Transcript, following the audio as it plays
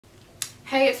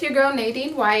Hey, it's your girl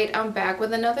Nadine White. I'm back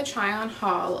with another try on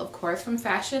haul, of course, from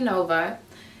Fashion Nova.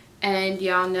 And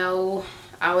y'all know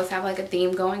I always have like a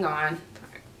theme going on.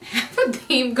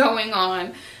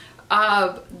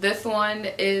 This one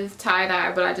is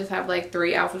tie-dye, but I just have like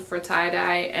 3 outfits for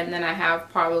tie-dye, and then I have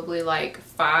probably like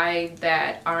 5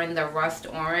 that are in the rust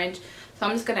orange. So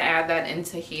I'm just gonna add that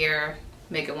into here,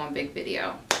 make it one big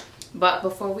video. But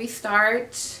before we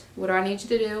start, what do I need you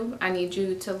to do? I need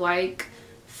you to like,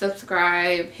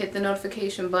 subscribe, hit the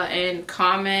notification button,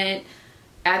 comment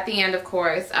at the end, of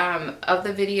course, of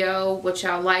the video what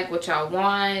y'all like, what y'all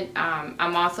want.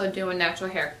 I'm also doing natural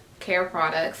hair care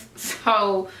products,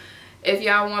 so if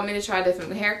y'all want me to try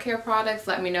different hair care products,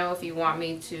 let me know. If you want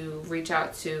me to reach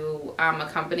out to a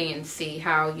company and see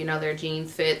how, you know, their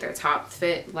jeans fit, their tops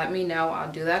fit, let me know.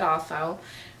 I'll do that also.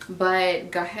 But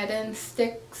go ahead and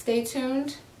stay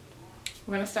tuned.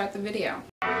 We're gonna start the video.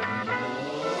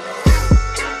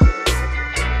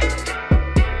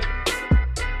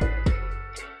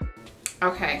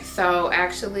 Okay, so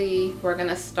actually we're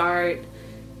gonna start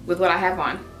with what I have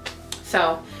on.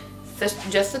 So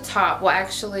just the top,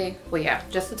 just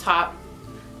the top,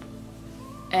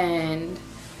 and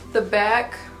the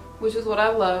back, which is what I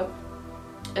love,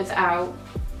 is out.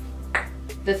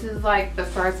 This is like the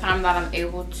first time that I'm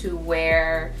able to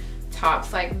wear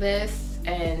tops like this,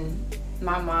 and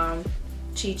my mom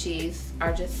Chi-Chi's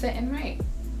are just sitting right.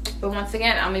 But once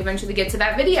again, I'm eventually get to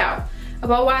that video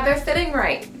about why they're sitting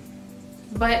right.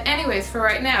 But anyways, for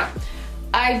right now,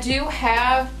 I do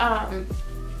have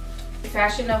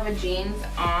Fashion Nova jeans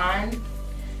on.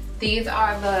 These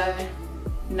are the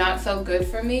not so good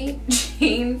for me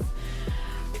jeans.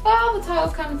 Well, the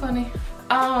title's kind of funny.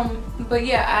 But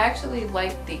yeah, I actually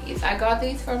like these. I got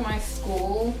these for my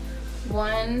school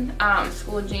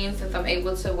school jeans, since I'm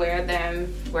able to wear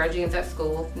jeans at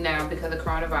school now because of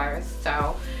coronavirus.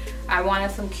 So I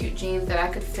wanted some cute jeans that I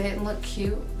could fit and look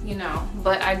cute, you know.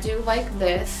 But I do like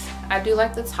this. I do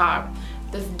like the top.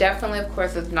 This definitely, of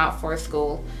course, is not for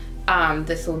school.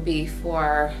 This will be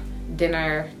for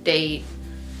dinner, date,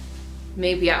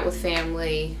 maybe out with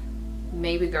family,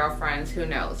 maybe girlfriends, who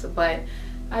knows. But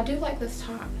I do like this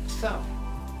top. So,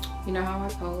 you know how I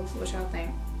pose? What y'all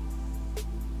think?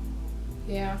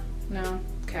 Yeah? No?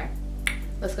 Okay.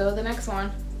 Let's go to the next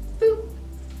one. Boop.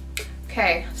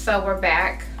 Okay, so we're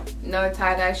back. Another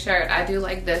tie-dye shirt. I do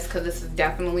like this because this is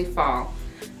definitely fall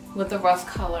with the rust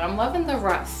color. I'm loving the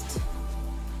rust,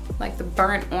 like the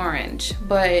burnt orange,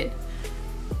 but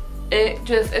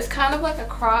it's kind of like a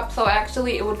crop, so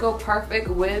actually it would go perfect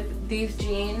with these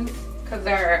jeans because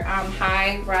they're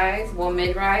high rise, well,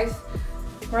 mid rise,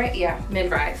 right? Yeah,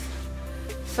 mid rise.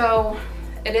 So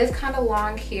it is kind of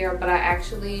long here, but I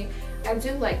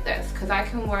do like this because I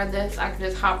can wear this. I can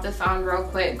just hop this on real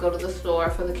quick, go to the store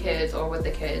for the kids or with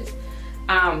the kids.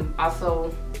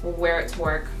 Also wear it to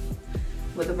work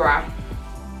with a bra,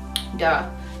 duh.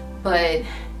 But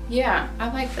yeah,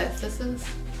 I like this.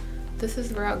 This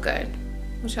is real good.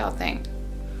 What y'all think?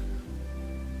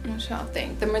 What y'all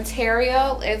think? The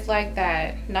material is like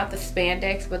that, not the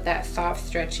spandex, but that soft,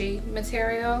 stretchy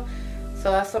material.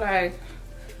 So that's what I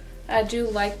do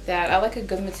like that. I like a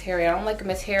good material. I don't like a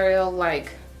material like,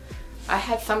 I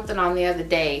had something on the other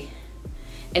day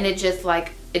and it just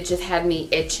had me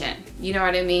itching. You know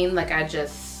what I mean? Like I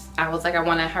was like, I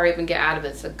want to hurry up and get out of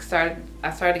it. So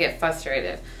I started to get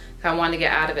frustrated. I wanted to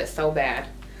get out of it so bad.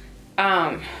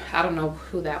 I don't know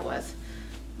who that was,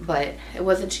 but it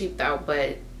wasn't cheap though.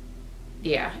 But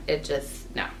yeah,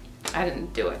 no, I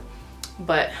didn't do it.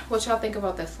 But what y'all think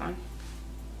about this one?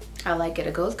 I like it.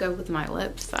 It goes good with my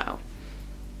lips, so.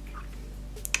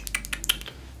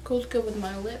 Goes good with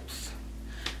my lips.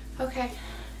 Okay,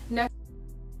 next.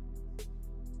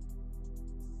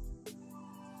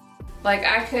 Like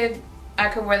I could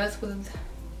wear this with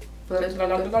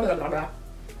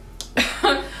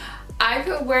I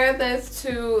could wear this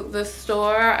to the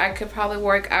store. I could probably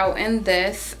work out in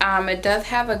this. It does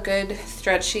have a good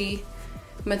stretchy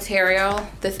material.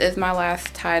 This is my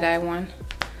last tie-dye one.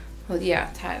 Well, yeah,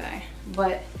 tie-dye.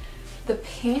 But the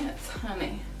pants,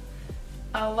 honey.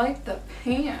 I like the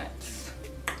pants.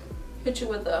 Hit you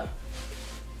with the,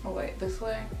 oh wait, this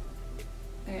way?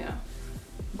 Yeah.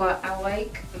 But I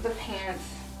like the pants.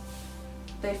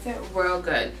 They fit real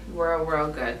good,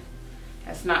 real good.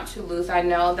 It's not too loose. I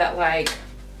know that like,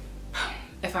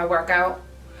 if I work out,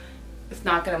 it's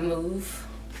not gonna move.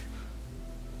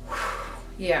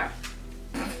 Yeah.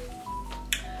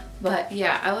 But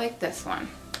yeah, I like this one.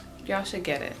 Y'all should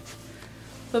get it.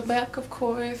 The back, of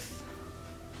course,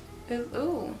 is,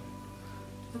 ooh,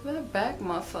 is that a back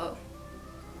muscle?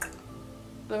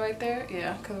 Right there?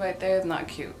 Yeah, because right there is not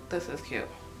cute. This is cute.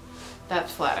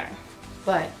 That's flattering.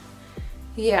 But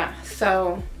yeah,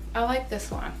 so I like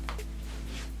this one.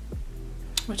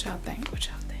 What y'all think? What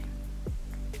y'all think?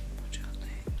 What y'all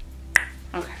think?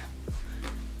 Okay.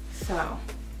 So,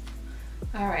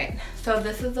 all right. So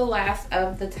this is the last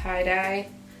of the tie-dye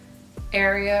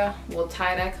area, well,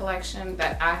 tie-dye collection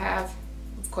that I have.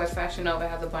 Of course, Fashion Nova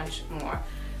has a bunch more,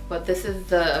 but this is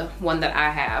the one that I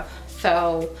have.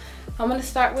 So I'm gonna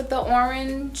start with the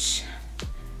orange.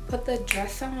 Put the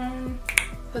dress on.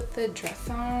 Put the dress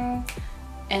on,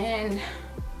 and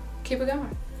keep it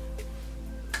going.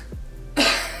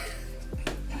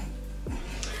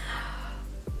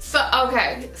 So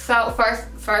okay, so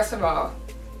first of all,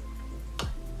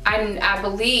 I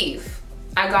believe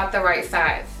I got the right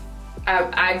size.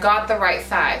 I got the right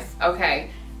size, okay?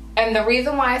 And the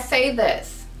reason why I say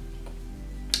this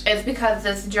is because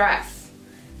this dress,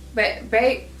 but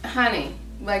babe, honey,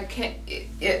 like,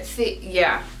 see,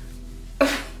 yeah.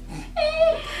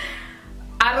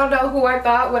 I don't know who I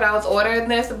thought when I was ordering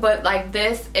this, but like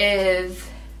this is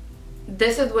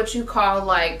what you call,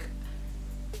 like,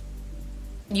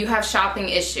 you have shopping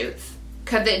issues,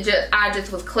 cause I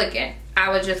just was clicking. I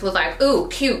was like, ooh,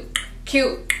 cute,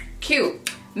 cute, cute,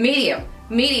 medium,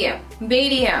 medium,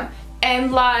 medium,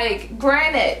 and like,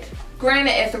 granted,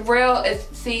 it's real.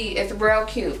 It's real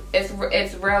cute. It's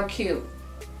real cute.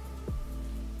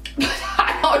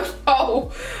 I don't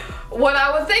know what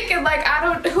I was thinking. Like,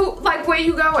 like, where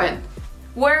you going?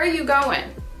 Where are you going,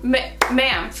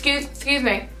 ma'am? Excuse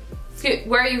me.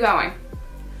 Where are you going?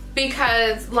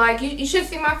 Because, like, you should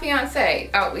see my fiance.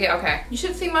 Oh yeah, okay. You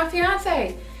should see my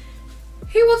fiance.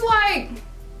 He was like,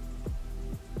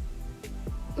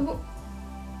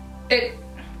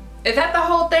 is that the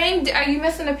whole thing? Are you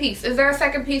missing a piece? Is there a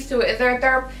second piece to it? Is there a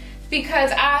third?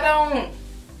 Because I don't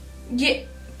get,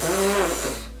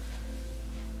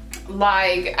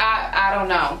 like, I don't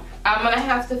know. I'm gonna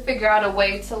have to figure out a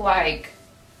way to, like,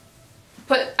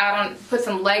 put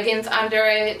some leggings under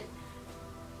it.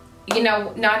 You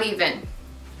know, not even.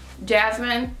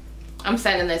 Jasmine, I'm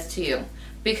sending this to you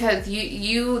because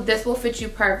this will fit you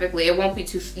perfectly. It won't be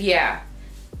too, yeah.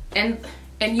 And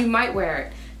you might wear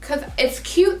it cause it's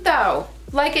cute though.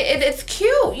 Like, it's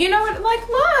cute. You know, like,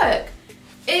 look.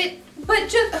 But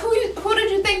just who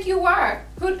did you think you were?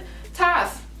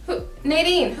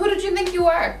 Nadine, who did you think you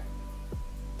were?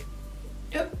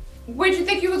 Where'd you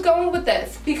think you was going with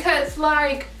this? Because,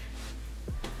 like,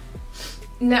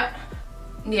 no.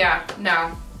 Yeah,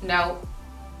 no.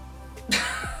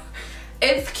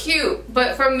 It's cute,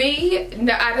 but for me,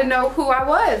 no, I didn't know who I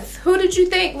was. Who did you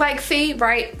think? Like, see,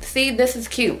 right? See, this is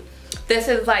cute. This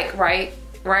is, like, right?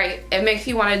 It makes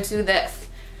you want to do this.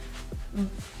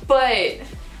 But,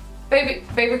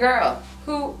 baby girl,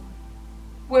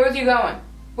 where was you going?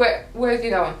 Where's you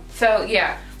going? So,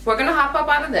 yeah, we're gonna hop up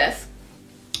out of this,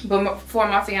 but before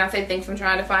my fiance thinks I'm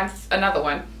trying to find another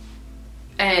one.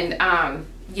 And,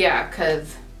 yeah,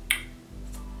 cause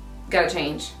gotta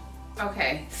change.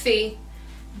 Okay, see,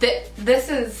 this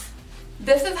is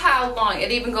how long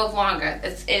it even goes longer.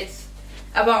 It's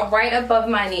about right above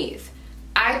my knees.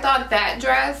 I thought that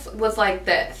dress was like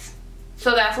this,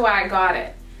 so that's why I got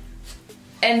it.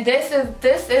 And this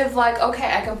is like,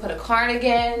 okay, I can put a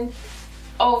cardigan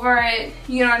over it.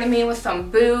 You know what I mean, with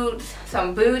some boots,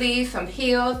 some booties, some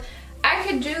heels. I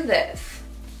could do this.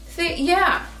 See,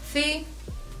 yeah, see.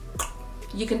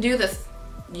 You can do this.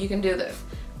 You can do this.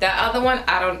 That other one,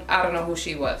 I don't know who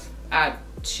she was.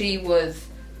 She was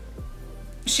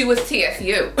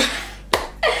TSU.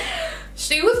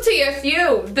 She was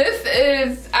TSU. This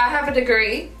is, I have a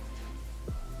degree.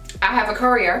 I have a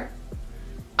career.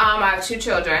 I have 2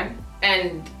 children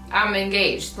and I'm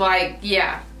engaged. Like,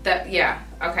 yeah,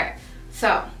 okay.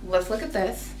 So let's look at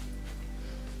this.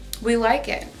 We like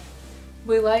it.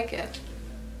 We like it.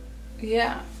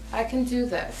 Yeah, I can do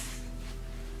this.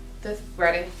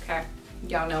 Ready? Okay.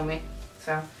 Y'all know me.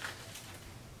 So.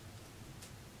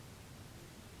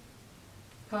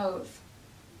 Pose.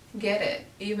 Get it.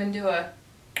 Even do a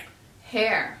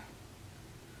hair.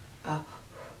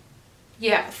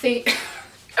 Yeah, see.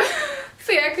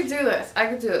 See, I could do this. I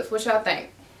could do this. What y'all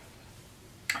think?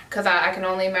 Because I can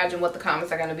only imagine what the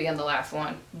comments are going to be in the last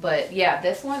one. But yeah,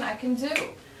 this one I can do.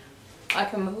 I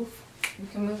can move. We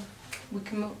can move. We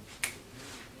can move.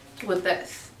 With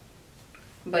this.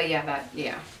 But yeah,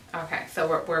 yeah. Okay, so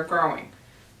we're growing.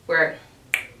 We're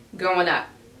going up.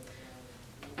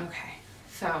 Okay,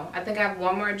 so I think I have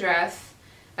one more dress,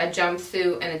 a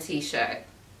jumpsuit, and a t-shirt.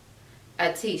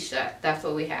 A t-shirt, that's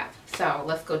what we have. So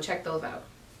let's go check those out.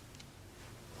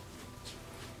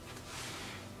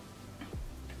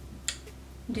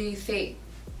 Do you see?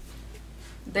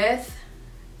 This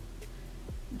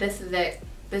This is it.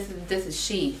 This is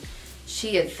she.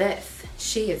 She is this.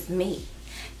 She is me.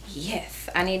 Yes.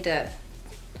 I need to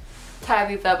tie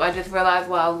these up. I just realized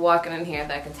while I was walking in here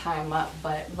that I can tie them up.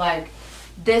 But like,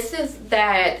 this is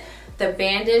the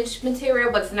bandage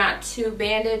material, but it's not too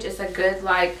bandage. It's a good,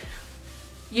 like,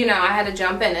 you know, I had to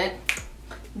jump in it,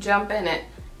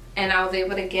 and I was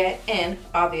able to get in,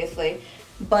 obviously.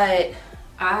 But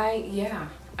yeah,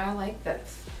 I like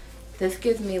this. This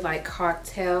gives me like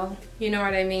cocktail, you know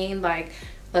what I mean? Like,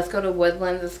 let's go to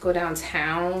Woodlands, let's go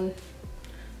downtown,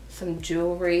 some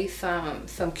jewelry, some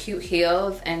cute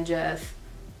heels, and just,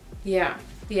 yeah,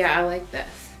 I like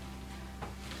this.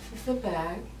 This is the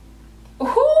bag.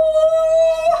 Ooh!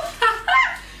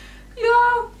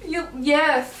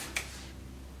 Yes.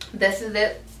 This is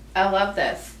it. I love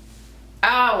this.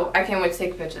 Oh, I can't wait to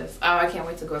take pictures. Oh, I can't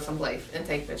wait to go someplace and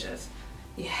take pictures.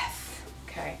 Yes.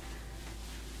 Okay.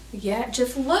 Yeah,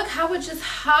 just look how it just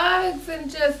hugs and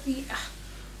just,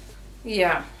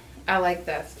 yeah, I like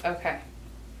this. Okay.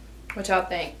 What y'all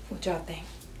think? What y'all think?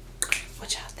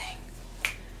 What y'all think?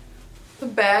 The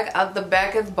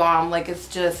bag is bomb. Like, it's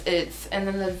just, and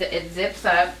then it zips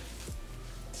up.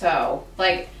 So,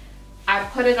 like, I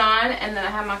put it on and then I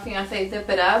had my fiance zip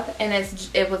it up, and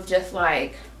it was just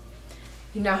like,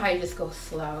 you know how you just go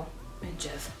slow and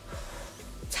just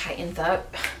tightens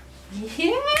up.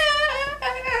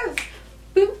 Yes!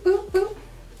 Boop, boop, boop.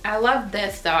 I love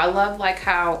this though. I love like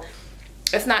how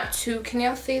it's not too, can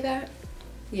y'all see that?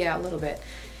 Yeah, a little bit.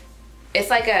 It's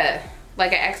like an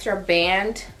extra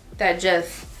band that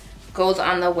just goes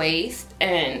on the waist,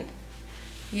 and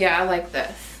yeah, I like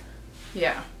this.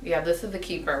 Yeah, this is a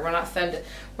keeper. We're not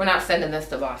sending this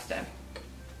to Boston.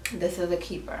 This is a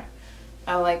keeper.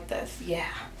 I like this.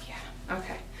 Yeah.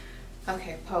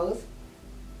 Okay, pose.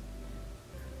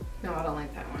 No, I don't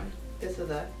like that one. This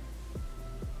is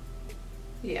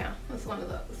yeah, that's one of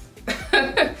those.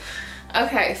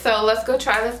 Okay, so let's go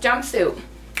try this jumpsuit.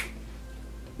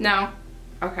 No?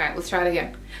 Okay, let's try it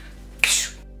again.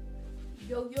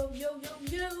 Yo.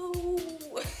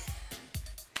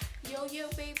 Yo,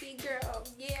 baby girl.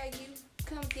 Yeah, you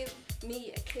come give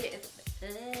me a kiss.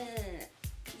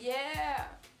 Yeah.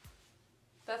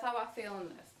 That's how I feel in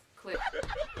this clip.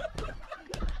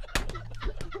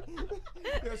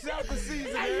 Yo, shout the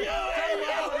season, man.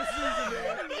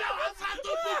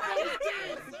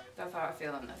 That's how I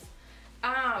feel in this.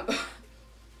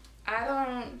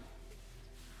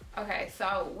 Okay,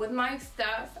 so with my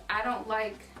stuff, I don't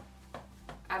like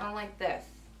this.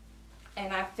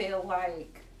 And I feel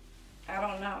like, I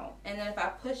don't know. And then if I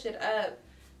push it up,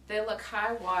 they look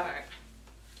high water.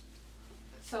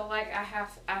 So like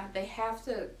they have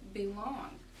to be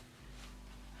long.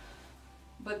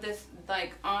 But this,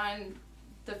 like, on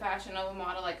the Fashion Nova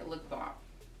model, like, it looked bomb.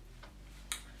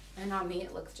 And on me,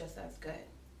 it looks just as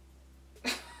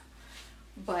good.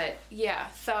 But yeah,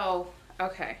 so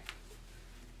okay.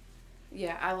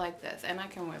 Yeah, I like this, and I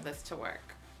can wear this to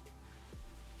work.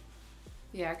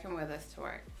 Yeah, I can wear this to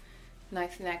work.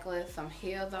 Nice necklace, some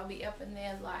heels. I'll be up in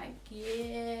there like,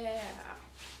 yeah.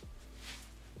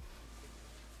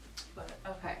 But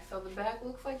okay, so the bag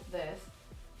looks like this.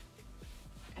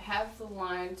 It has the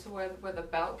line to where the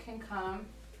belt can come.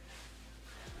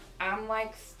 I'm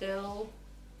like still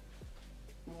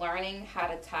learning how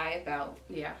to tie a belt.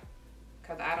 Yeah,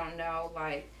 because I don't know,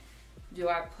 like, do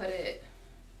I put it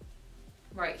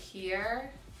right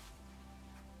here,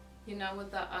 you know,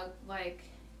 with the like,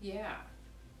 yeah,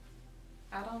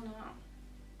 I don't know.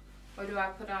 Or do I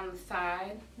put it on the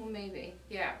side? Well, maybe.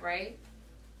 Yeah, right?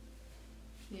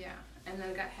 Yeah, and then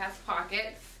it has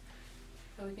pockets,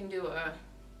 so we can do a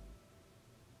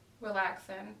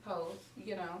relaxing pose,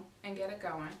 you know, and get it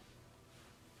going.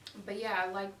 But yeah,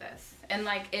 I like this. And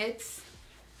like, it's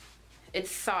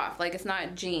soft, like it's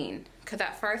not jean. Cause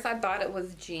at first I thought it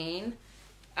was jean.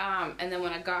 And then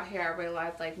when I got here, I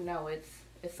realized like, no,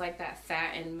 it's like that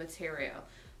satin material.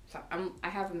 So I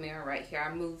have a mirror right here.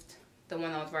 I moved the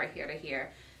one that was right here to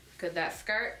here. Cause that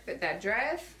skirt, that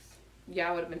dress,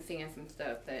 y'all would have been seeing some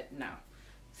stuff that, no.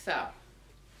 So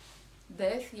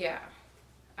this, yeah,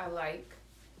 I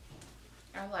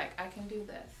can do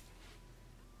this.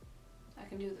 I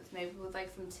can do this. Maybe with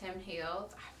like some Tim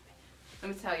heels.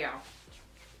 Let me tell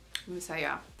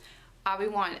y'all. I'll be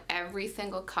wanting every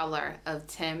single color of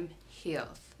Tim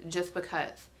heels. Just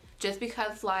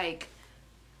because like,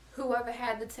 whoever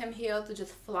had the Tim heels would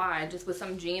just fly. Just with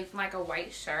some jeans and like a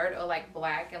white shirt, or like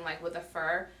black and like with a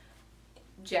fur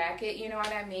jacket, you know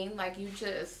what I mean? Like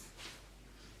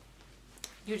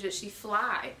she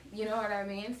fly, you know what I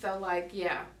mean? So like,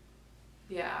 yeah,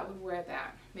 I would wear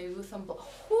that. Maybe with some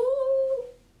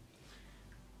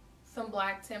some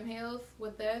black Tim heels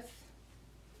with this.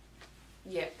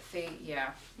 Yeah, see,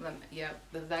 yeah. Yep,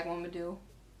 the exact one I'm gonna do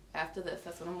after this.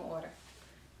 That's what I'm gonna order.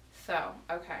 So,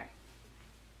 okay.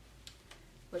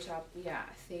 Which y'all, yeah,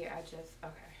 see, I just,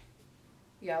 okay.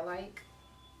 Y'all like?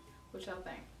 What y'all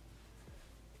think?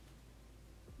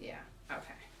 Yeah,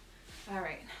 okay.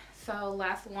 Alright, so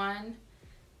last one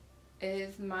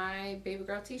is my baby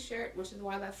girl t-shirt, which is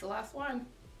why that's the last one.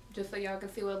 Just so y'all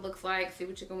can see what it looks like, see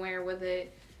what you can wear with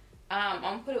it. I'm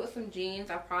gonna put it with some jeans.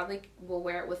 I probably will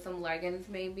wear it with some leggings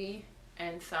maybe,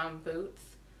 and some boots,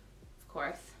 of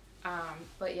course.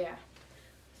 But yeah,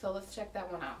 so let's check that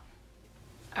one out.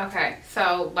 Okay,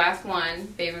 so last one,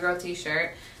 baby girl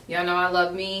t-shirt. Y'all know I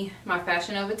love me my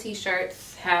Fashion Nova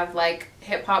t-shirts. Have like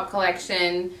hip hop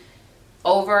collection,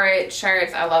 over it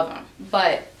shirts. I love them.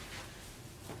 But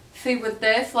see, with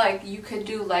this, like, you could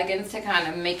do leggings to kind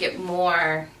of make it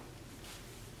more,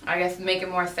 I guess, make it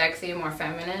more sexy and more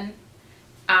feminine.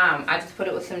 I just put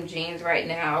it with some jeans right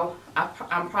now.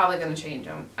 I'm probably gonna change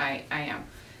them. I am.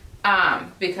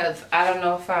 Because I don't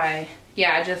know if I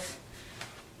just,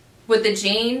 with the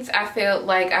jeans, I feel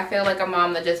like a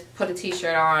mom that just put a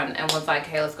t-shirt on and was like,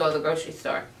 hey, let's go to the grocery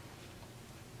store.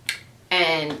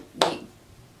 And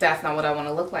that's not what I want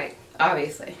to look like,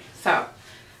 obviously. So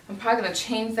I'm probably gonna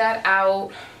change that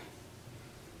out.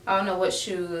 I don't know what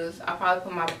shoes. I'll probably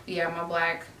put my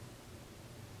black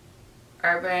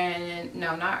Urban,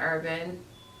 no, not Urban,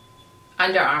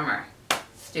 Under Armour.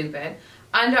 Stupid.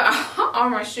 Under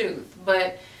Armour shoes.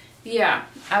 But yeah,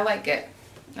 I like it.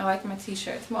 I like my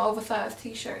t-shirts, my oversized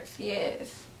t-shirts.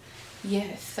 Yes.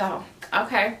 Yes. So,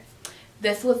 okay.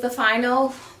 This was the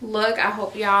final look. I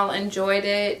hope y'all enjoyed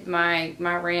it. My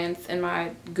rants and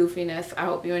my goofiness. I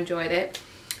hope you enjoyed it.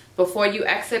 Before you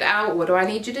exit out, what do I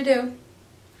need you to do?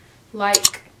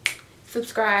 Like,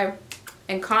 subscribe,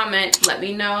 and comment. Let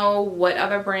me know what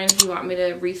other brands you want me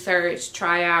to research,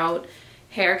 try out.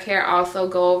 Hair care, also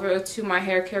go over to my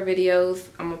hair care videos.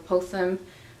 I'm gonna post them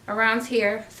around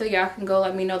here so y'all can go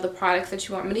let me know the products that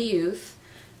you want me to use.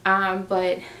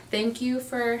 But thank you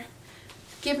for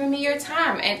giving me your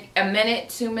time, and a minute,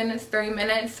 2 minutes, 3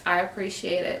 minutes, I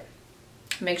appreciate it.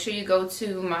 Make sure you go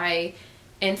to my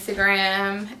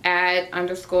Instagram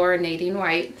 @_ Nadine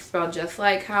White, spelled just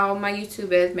like how my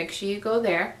YouTube is. Make sure you go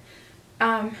there.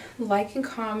 Like and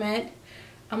comment.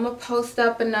 I'm gonna post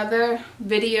up another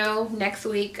video next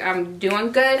week. I'm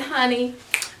doing good, honey.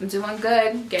 I'm doing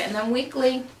good. Getting them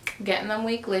weekly.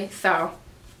 So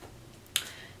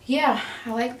yeah,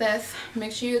 I like this.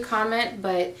 Make sure you comment,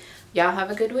 but y'all have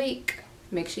a good week.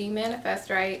 Make sure you manifest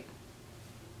right.